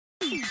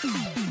Hello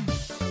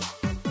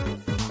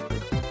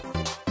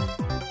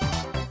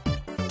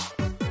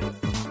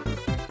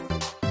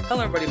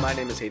everybody, my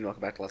name is Hayden,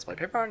 welcome back to Let's Play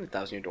Paper Mario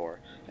 1000 Year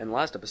Door. In the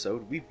last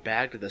episode, we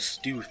bagged the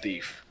stew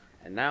thief,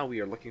 and now we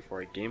are looking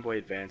for a Game Boy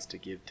Advance to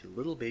give to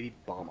little baby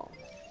Bama.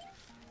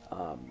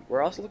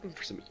 We're also looking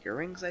for some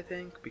earrings, I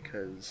think,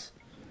 because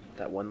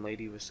that one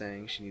lady was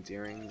saying she needs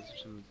earrings, or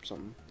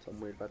something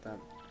weird about that.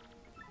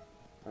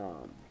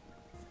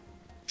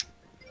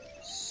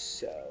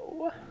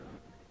 So,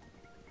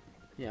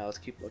 yeah, let's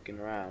keep looking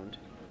around.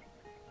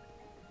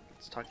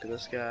 Let's talk to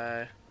this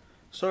guy.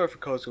 Sorry for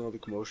causing all the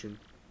commotion.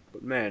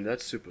 But man,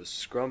 that soup was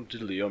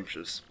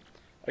scrum-diddly-umptious.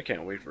 I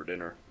can't wait for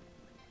dinner.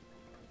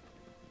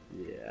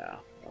 Yeah,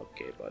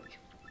 okay, buddy.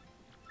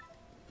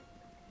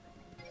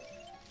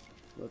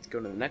 Let's go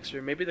to the next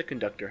room. Maybe the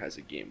conductor has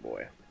a Game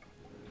Boy.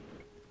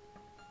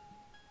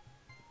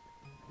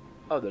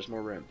 Oh, there's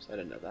more rooms. I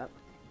didn't know that.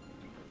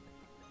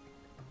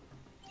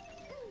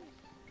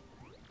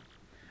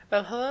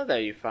 Well, hello there,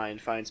 you fine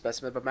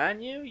specimen of a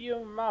man.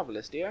 You're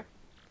marvelous, dear.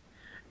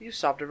 You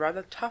solved a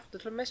rather tough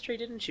little mystery,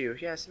 didn't you?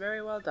 Yes,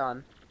 very well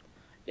done.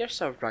 You're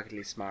so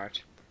ruggedly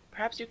smart.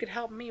 Perhaps you could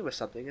help me with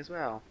something as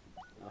well.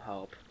 I'll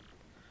help.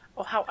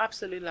 Oh, how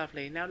absolutely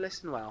lovely. Now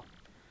listen well.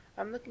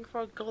 I'm looking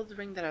for a gold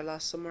ring that I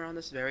lost somewhere on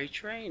this very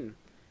train.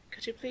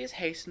 Could you please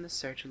hasten the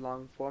search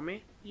along for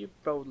me? You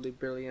boldly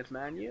brilliant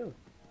man, you.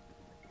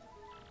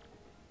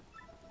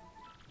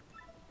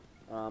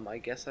 I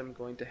guess I'm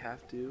going to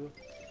have to...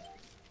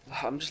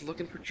 I'm just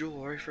looking for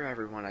jewelry for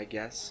everyone, I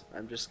guess.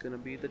 I'm just gonna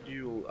be the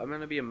I'm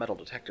gonna be a metal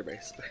detector,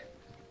 basically.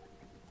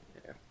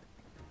 Yeah.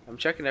 I'm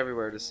checking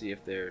everywhere to see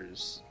if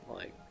there's,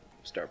 like,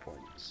 star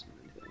points and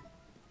anything.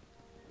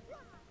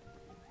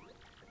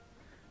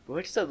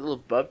 What does that little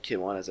bub kid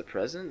want as a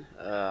present?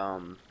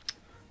 Well,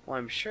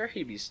 I'm sure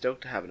he'd be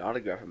stoked to have an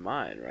autograph of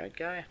mine, right,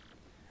 guy?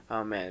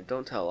 Oh man,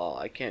 don't tell all.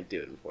 I can't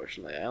do it,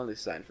 unfortunately. I only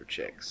sign for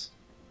chicks.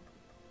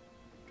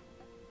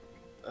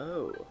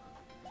 Oh.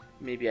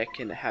 Maybe I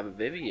can have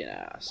Vivian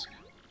ask.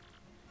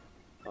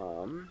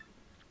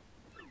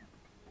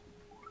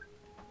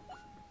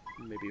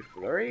 Maybe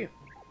Flurry?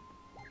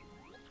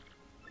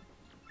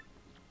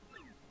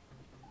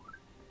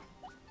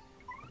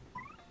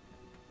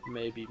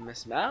 Maybe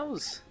Miss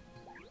Mouse?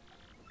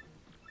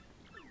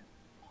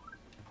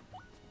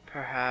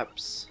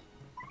 Perhaps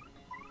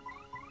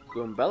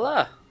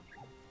Goombella?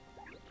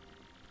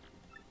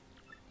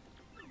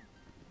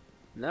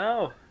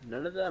 No,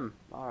 none of them.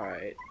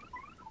 Alright.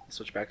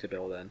 Switch back to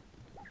Bill then.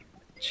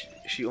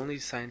 She only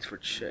signs for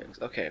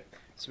chicks. Okay,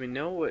 so we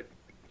know what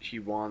she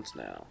wants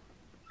now.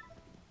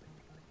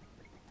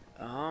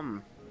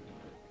 I'm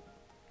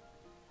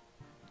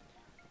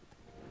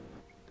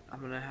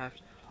gonna have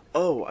to...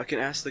 Oh, I can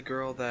ask the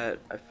girl that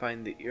I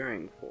find the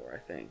earring for, I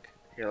think.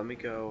 Here, let me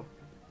go.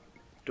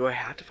 Do I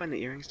have to find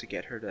the earrings to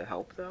get her to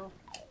help, though?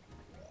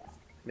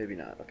 Maybe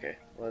not. Okay,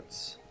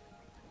 let's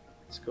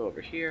go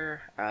over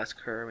here, ask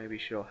her, maybe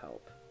she'll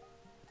help.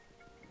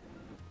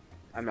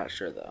 I'm not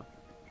sure though.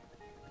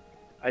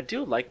 I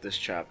do like this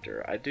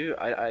chapter. I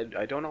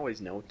don't always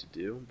know what to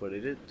do, but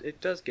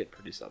it does get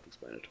pretty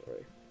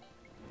self-explanatory.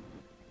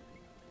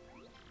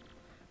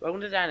 Welcome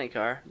to Dining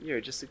Car.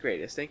 You're just the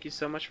greatest. Thank you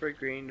so much for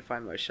agreeing to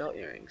find my shell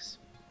earrings.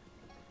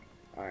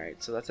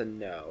 Alright, so that's a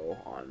no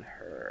on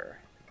her.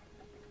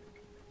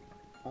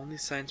 Only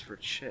signs for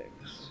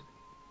chicks.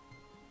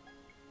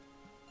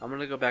 I'm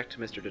gonna go back to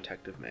Mr.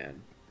 Detective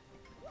Man.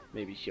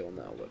 Maybe he'll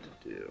know what to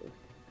do.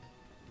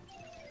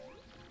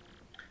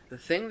 The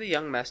thing the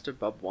young Master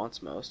Bub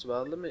wants most,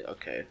 well,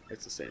 okay,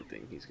 it's the same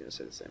thing. He's gonna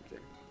say the same thing.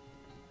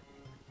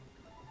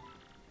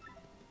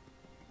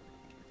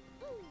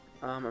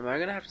 Am I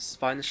gonna have to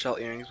find the shell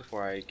earrings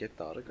before I get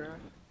the autograph?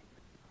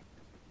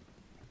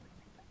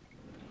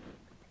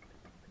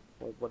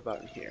 What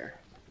about in here?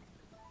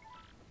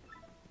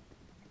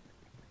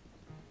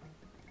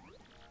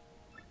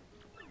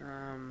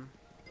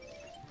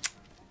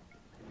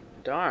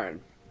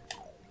 Darn.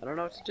 I don't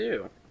know what to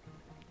do.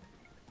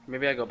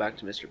 Maybe I go back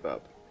to Mr.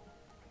 Bub.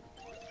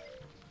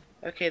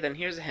 Okay, then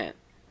here's a hint.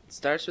 It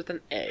starts with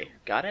an A.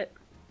 Got it?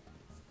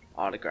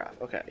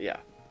 Autograph. Okay, yeah.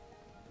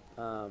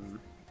 Huh.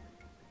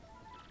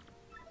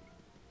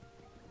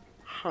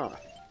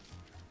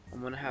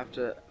 I'm gonna have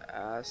to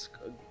ask...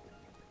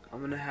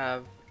 I'm gonna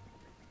have...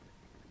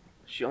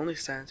 She only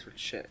stands for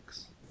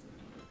chicks.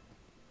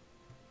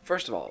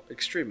 First of all,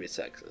 extremely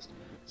sexist.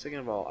 Second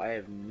of all, I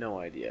have no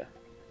idea.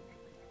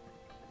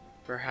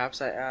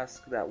 Perhaps I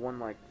ask that one,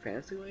 like,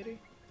 fancy lady?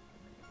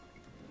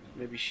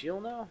 Maybe she'll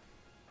know?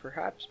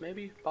 Perhaps,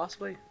 maybe,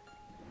 possibly.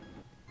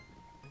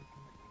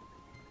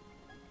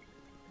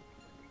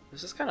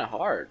 This is kind of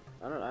hard.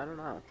 I don't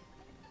know.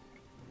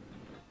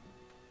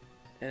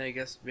 And I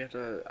guess we have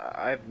to...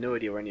 I have no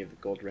idea where any of the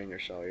gold ring or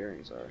shell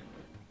earrings are.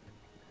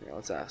 Yeah,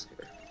 let's ask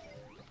her.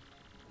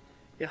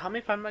 Yeah, help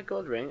me find my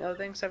gold ring. Oh,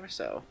 thanks ever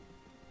so.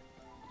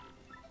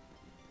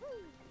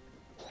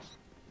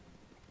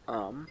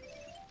 I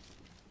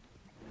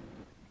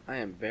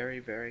am very,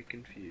 very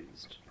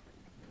confused.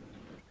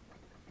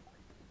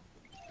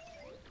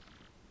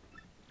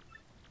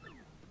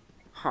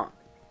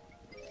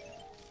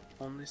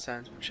 Only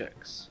signs for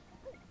chicks.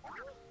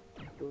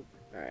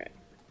 Alright.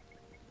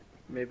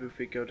 Maybe if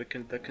we go to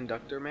the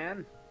conductor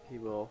man, he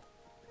will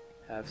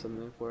have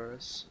something for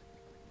us.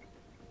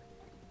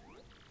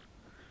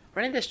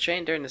 Running this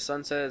train during the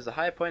sunset is the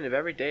high point of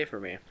every day for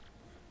me.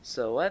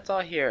 So let's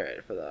all hear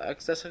it for the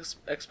Excess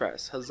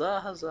Express. Huzzah,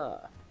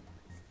 huzzah.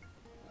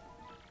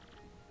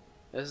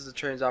 This is the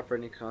train's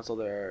operating console.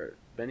 There are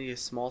many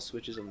small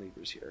switches and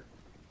levers here.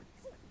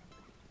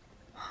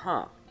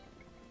 Huh.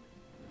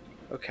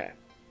 Okay.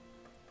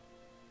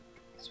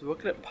 So what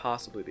could it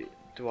possibly be?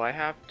 Do I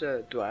have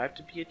to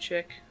be a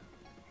chick?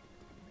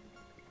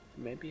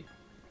 Maybe.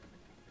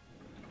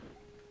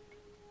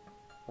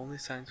 Only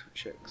signs for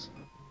chicks.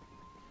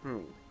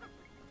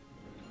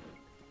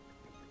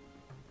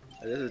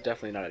 This is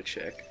definitely not a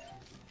chick.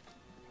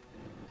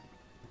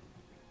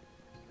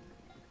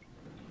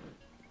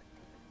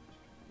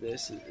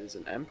 This is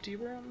an empty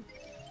room?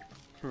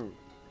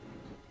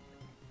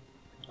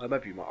 That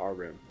might be our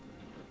room.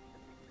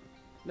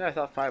 No, I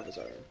thought 5 was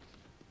our room.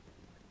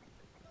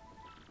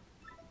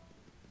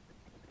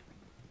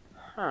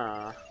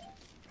 Huh.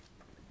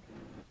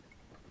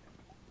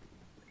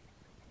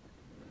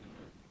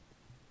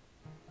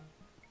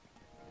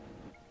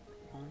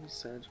 Only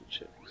signs for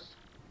chicks.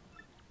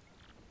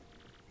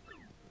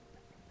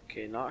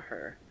 Okay, not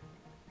her.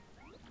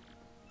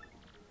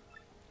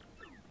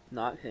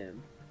 Not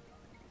him.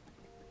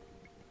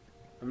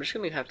 I'm just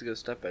gonna have to go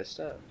step by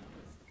step.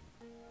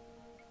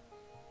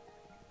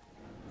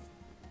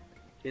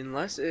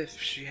 Unless if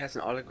she has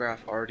an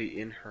autograph already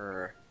in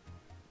her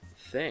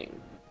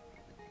thing.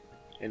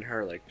 In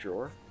her, like,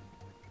 drawer.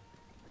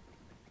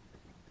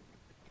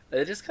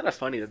 It is kind of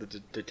funny that the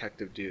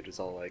detective dude is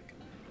all like,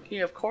 he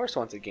of course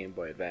wants a Game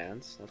Boy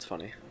Advance. That's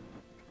funny.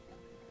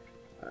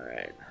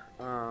 Alright.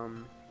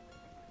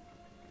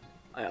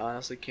 I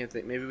honestly can't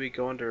think. Maybe we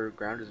go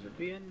underground as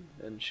Vivian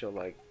and she'll,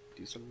 like,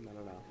 do something? I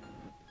don't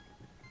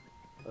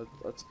know.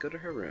 Let's go to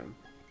her room.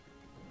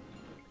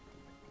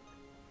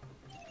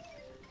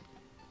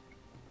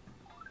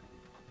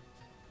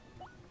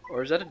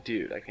 Or is that a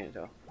dude? I can't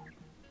tell.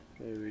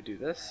 Maybe we do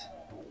this.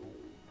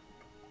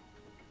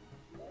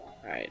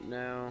 Alright,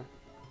 now.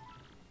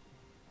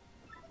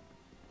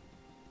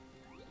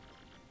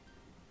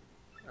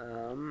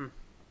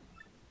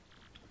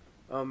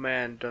 Oh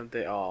man, don't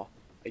they all?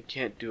 I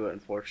can't do it,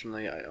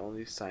 unfortunately. I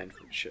only signed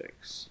for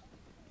chicks.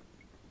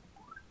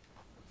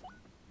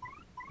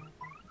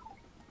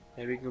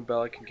 Maybe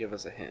Bella can give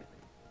us a hint.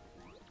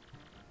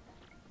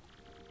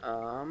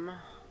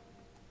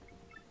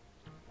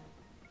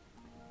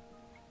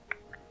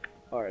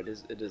 Alright,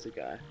 it is a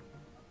guy.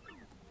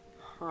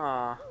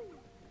 Huh.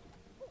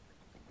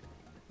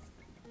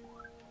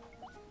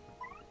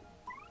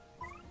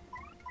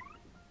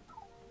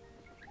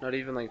 Not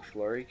even like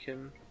Flurry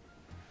can.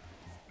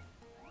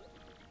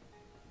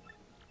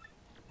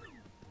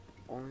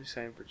 Only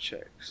sign for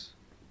chicks.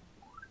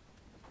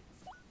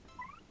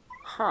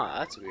 Huh,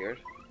 that's weird.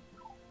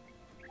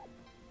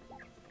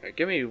 Alright,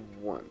 give me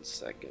 1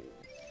 second.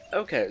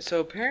 Okay,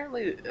 so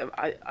apparently,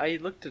 I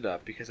looked it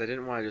up because I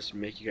didn't want to just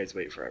make you guys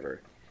wait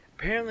forever.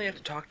 Apparently I have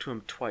to talk to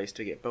him twice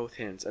to get both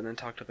hints and then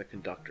talk to the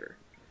conductor.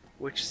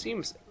 Which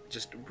seems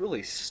just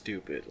really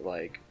stupid.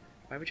 Like,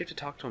 why would you have to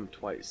talk to him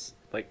twice?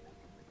 Like,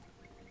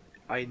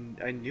 I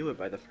knew it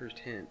by the first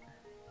hint.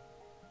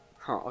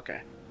 Huh,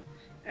 okay.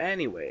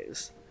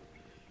 Anyways,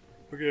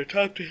 we're gonna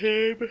talk to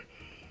him.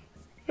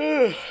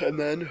 And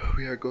then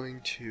we are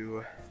going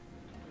to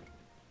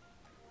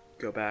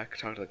go back,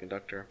 talk to the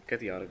conductor,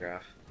 get the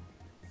autograph.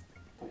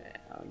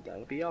 And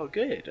that'll be all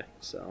good.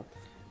 So,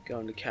 go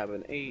into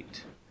cabin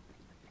 8,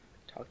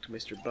 talk to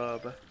Mr.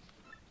 Bub.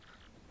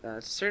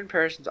 It's a certain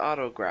person's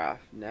autograph.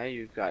 Now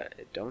you've got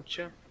it, don't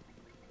you?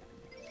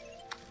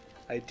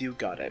 I do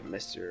got it,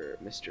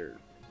 Mr.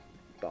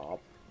 Bob.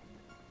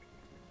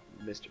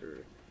 Mr.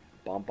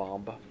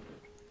 Bomb.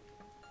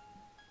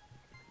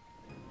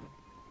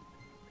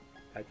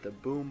 At the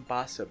Boom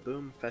Bassa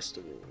Boom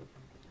Festival,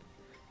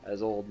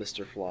 as old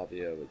Mr.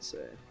 Flavio would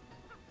say.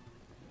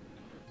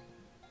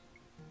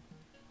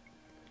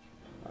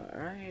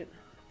 Alright.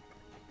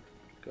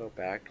 Go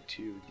back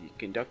to the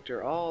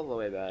conductor all the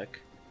way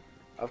back.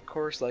 Of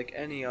course, like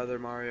any other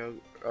Mario,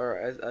 or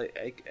as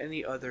like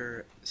any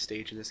other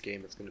stage in this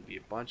game, it's going to be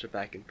a bunch of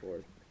back and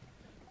forth.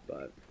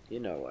 But, you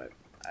know what?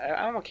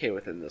 I'm okay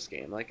with it in this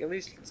game. Like, at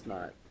least it's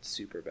not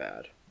super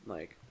bad.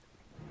 Like,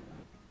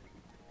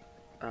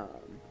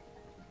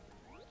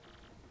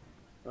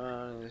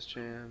 this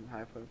jam,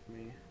 high point for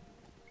me.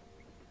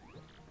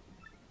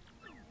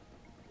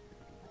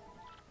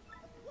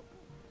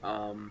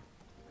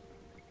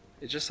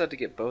 It just had to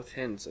get both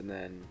hints and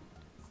then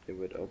it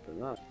would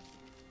open up.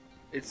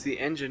 It's the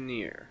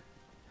engineer.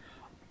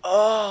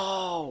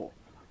 Oh!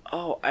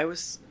 Oh,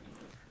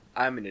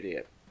 I'm an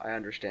idiot. I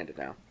understand it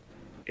now.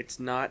 It's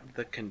not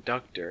the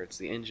conductor, it's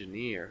the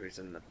engineer who's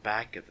in the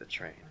back of the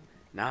train,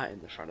 not in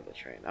the front of the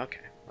train.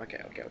 Okay.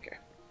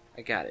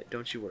 I got it.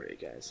 Don't you worry,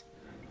 guys.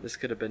 This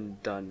could have been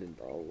done in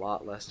a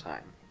lot less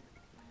time.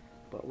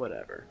 But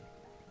whatever.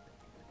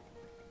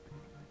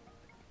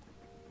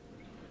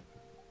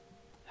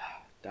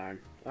 Darn.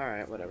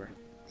 Alright, whatever.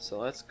 So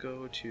let's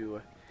go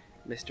to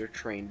Mr.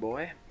 Train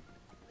Boy.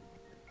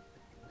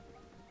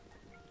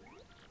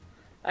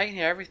 I can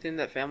hear everything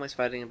that family's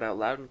fighting about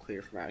loud and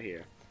clear from out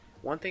here.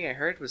 One thing I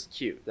heard was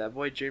cute. That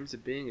boy dreams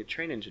of being a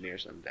train engineer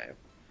someday.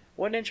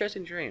 What an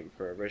interesting dream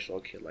for a rich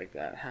little kid like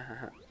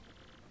that.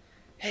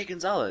 Hey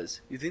Gonzalez,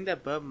 you think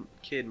that bum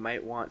kid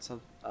might want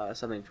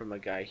something from a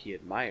guy he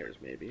admires,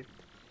 maybe?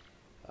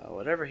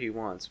 Whatever he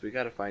wants, we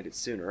gotta find it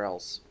soon or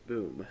else,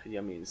 boom,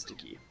 yummy and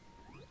sticky.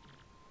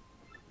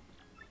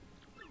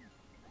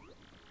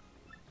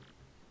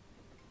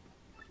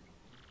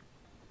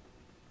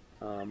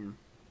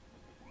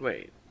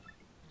 Wait.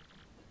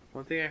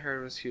 One thing I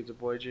heard was the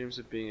boy dreams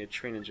of being a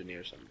train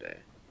engineer someday.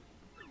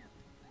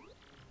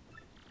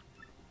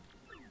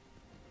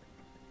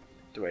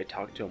 Do I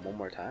talk to him one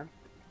more time?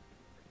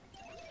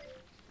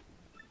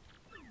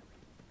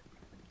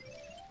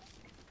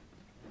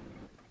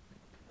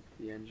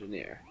 The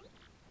engineer.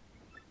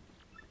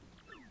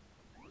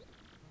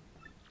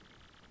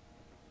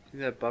 I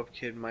think that bub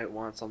kid might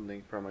want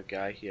something from a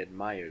guy he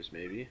admires,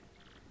 maybe.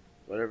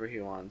 Whatever he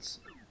wants.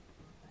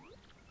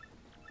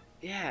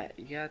 Yeah,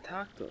 you gotta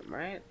talk to him,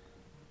 right?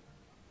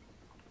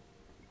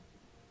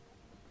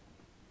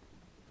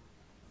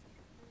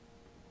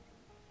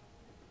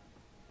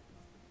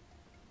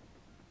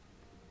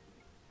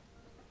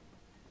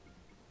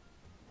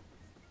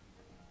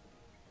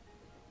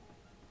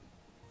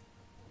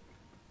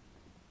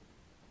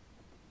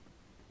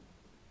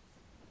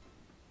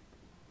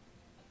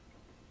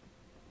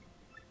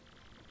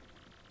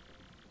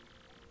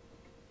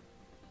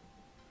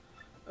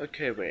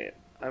 Okay, wait.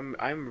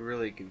 I'm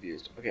really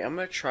confused. Okay, I'm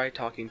gonna try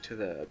talking to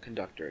the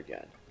conductor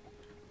again.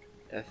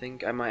 I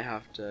think I might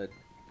have to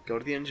go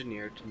to the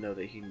engineer to know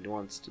that he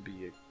wants to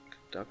be a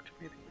conductor,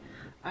 maybe?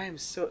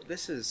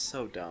 This is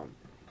so dumb.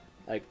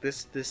 Like,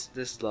 this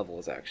level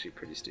is actually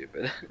pretty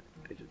stupid.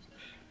 I just,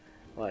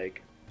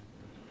 like,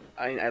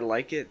 I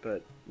like it,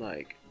 but,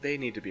 like, they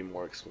need to be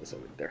more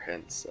explicit with their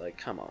hints. Like,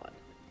 come on.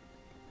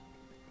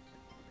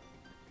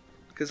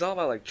 Because it's all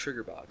about, like,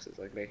 trigger boxes,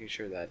 like, making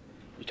sure that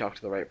you talk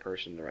to the right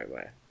person the right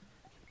way.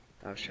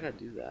 I was trying to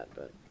do that,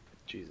 but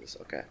Jesus,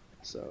 okay.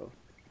 So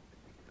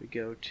we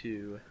go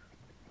to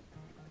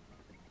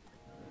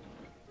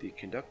the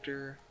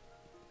conductor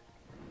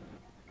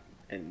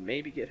and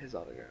maybe get his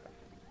autograph.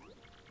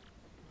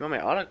 You want my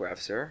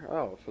autograph, sir?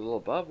 Oh, for the little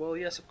bub? Well,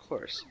 yes, of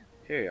course.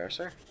 Here you are,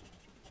 sir.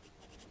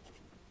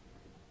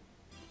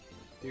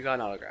 You got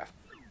an autograph.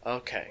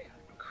 Okay.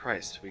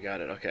 Christ, we got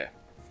it. Okay.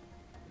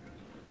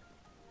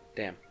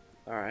 Damn.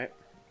 Alright.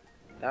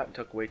 That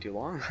took way too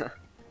long.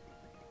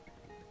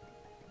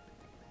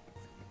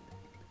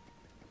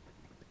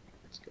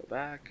 Let's go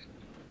back.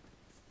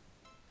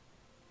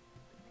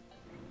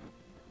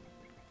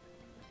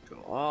 Go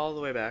all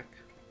the way back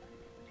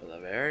to the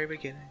very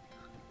beginning.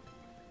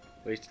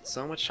 Wasted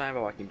so much time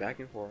by walking back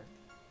and forth.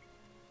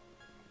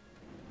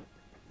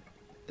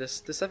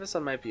 This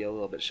episode might be a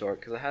little bit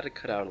short because I had to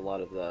cut out a lot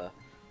of the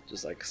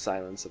just like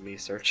silence of me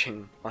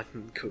searching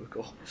on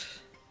Google.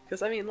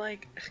 Because I mean,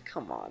 like,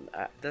 come on,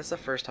 that's the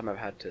first time I've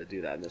had to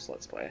do that in this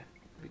Let's Play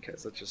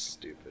because it's just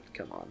stupid.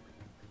 Come on.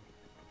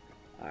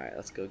 Alright,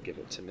 let's go give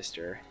it to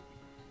Mr.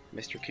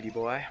 Kitty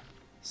Boy.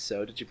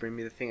 So, did you bring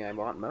me the thing I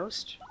want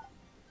most?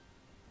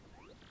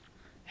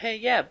 Hey,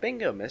 yeah,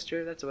 bingo,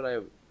 mister.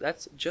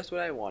 That's just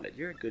what I wanted.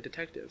 You're a good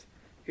detective.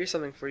 Here's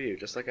something for you,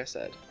 just like I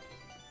said.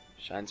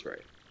 Shines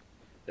bright.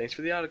 Thanks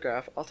for the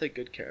autograph. I'll take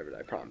good care of it,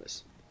 I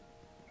promise.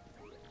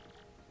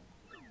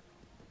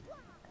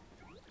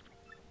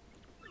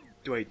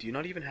 Do you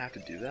not even have to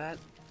do that?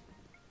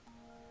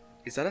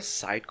 Is that a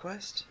side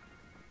quest?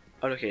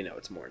 Oh, okay, no,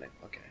 it's morning.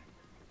 Okay.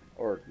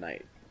 Or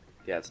night.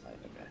 Yeah, it's night,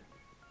 okay.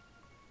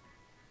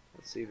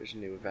 Let's see if there's a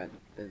new event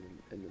in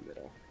the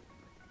middle.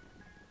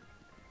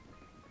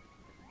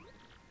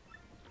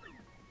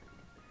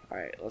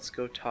 Alright, let's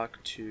go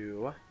talk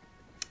to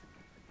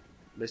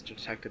Mr.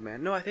 Detective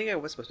Man. No, I think I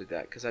was supposed to do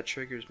that, because that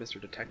triggers Mr.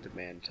 Detective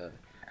Man to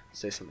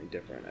say something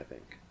different, I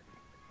think.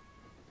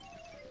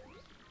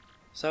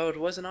 So it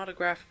was an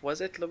autograph,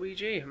 was it,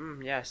 Luigi?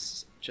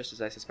 Yes, just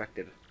as I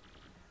suspected.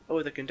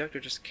 Oh, the conductor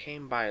just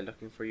came by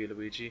looking for you,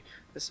 Luigi.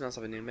 This smells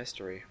of a new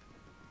mystery.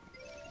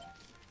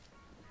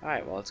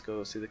 Alright, well, let's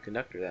go see the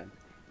conductor then.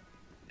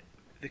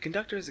 The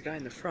conductor is the guy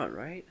in the front,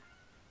 right?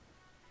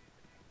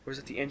 Or is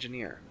it the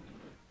engineer?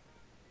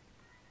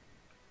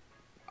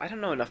 I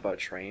don't know enough about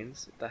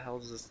trains. What the hell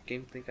does this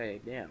game think I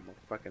am?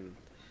 A fucking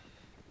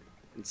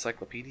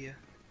encyclopedia?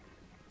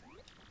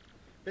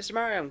 Mr.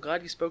 Mario, I'm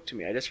glad you spoke to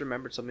me. I just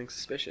remembered something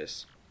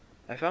suspicious.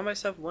 I found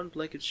myself one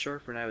blanket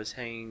short when I was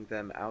hanging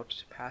them out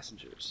to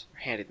passengers. Or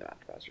handing them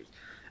out to passengers.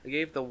 I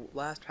gave the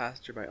last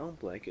passenger my own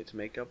blanket to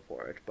make up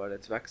for it, but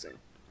it's vexing.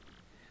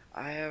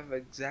 I have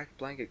exact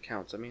blanket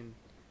counts. I mean,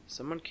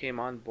 someone came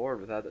on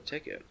board without the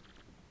ticket.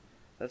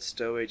 That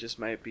stowaway just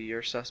might be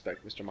your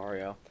suspect, Mr.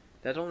 Mario.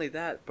 Not only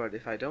that, but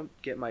if I don't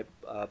get my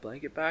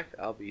blanket back,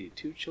 I'll be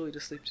too chilly to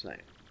sleep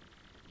tonight.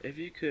 If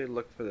you could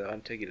look for the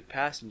unticketed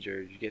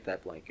passenger, you get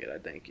that blanket,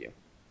 I'd thank you.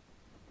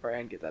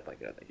 And get that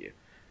blanket, I'd thank you.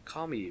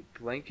 Call me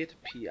Blanket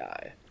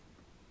PI.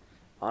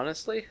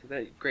 Honestly,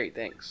 great,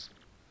 thanks.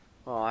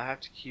 Well, I have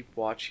to keep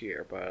watch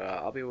here, but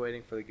I'll be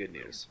waiting for the good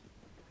news.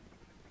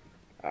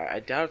 Alright, I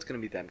doubt it's gonna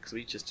be them, because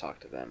we just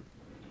talked to them.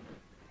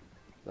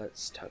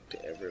 Let's talk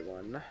to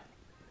everyone.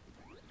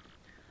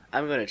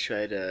 I'm gonna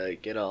try to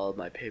get all of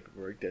my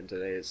paperwork done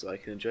today so I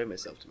can enjoy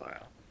myself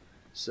tomorrow.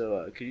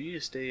 So, could you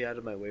just stay out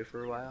of my way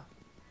for a while?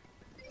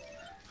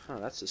 Huh,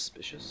 that's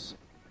suspicious.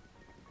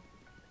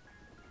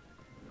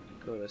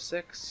 Go to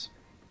 6.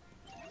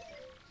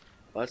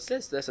 What's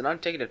this? There's an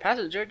unticketed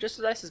passenger, just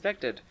as I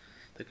suspected.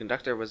 The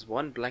conductor was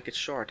one blanket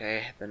short,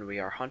 eh? Then we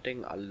are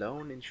hunting a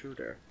lone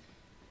intruder.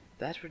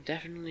 That would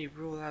definitely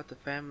rule out the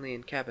family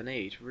in cabin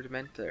 8.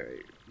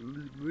 Rudimentary.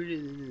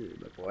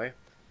 My boy.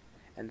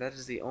 And that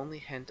is the only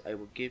hint I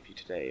will give you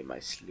today, my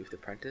sleuth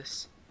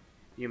apprentice.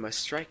 You must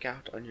strike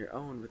out on your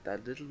own with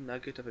that little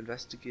nugget of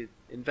investigative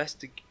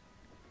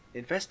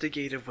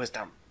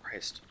wisdom.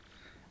 Christ.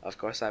 Of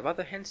course, I have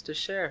other hints to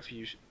share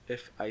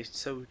if I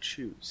so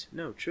choose.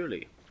 No,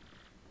 truly.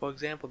 For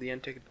example, the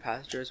unticketed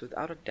passenger is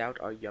without a doubt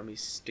our yummy,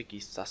 sticky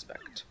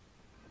suspect.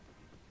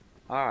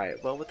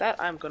 Alright, well with that,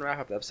 I'm going to wrap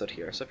up the episode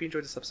here. So if you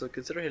enjoyed this episode,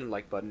 consider hitting the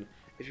like button.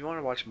 If you want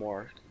to watch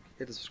more,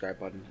 hit the subscribe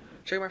button.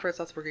 Check out my friends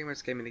Lots for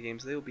Gamers Gaming the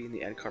Games. They will be in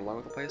the end card along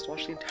with the playlist to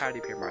watch the entirety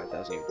of Paper Mario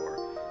 1000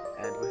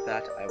 And with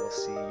that, I will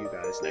see you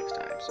guys next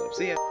time. So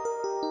see ya!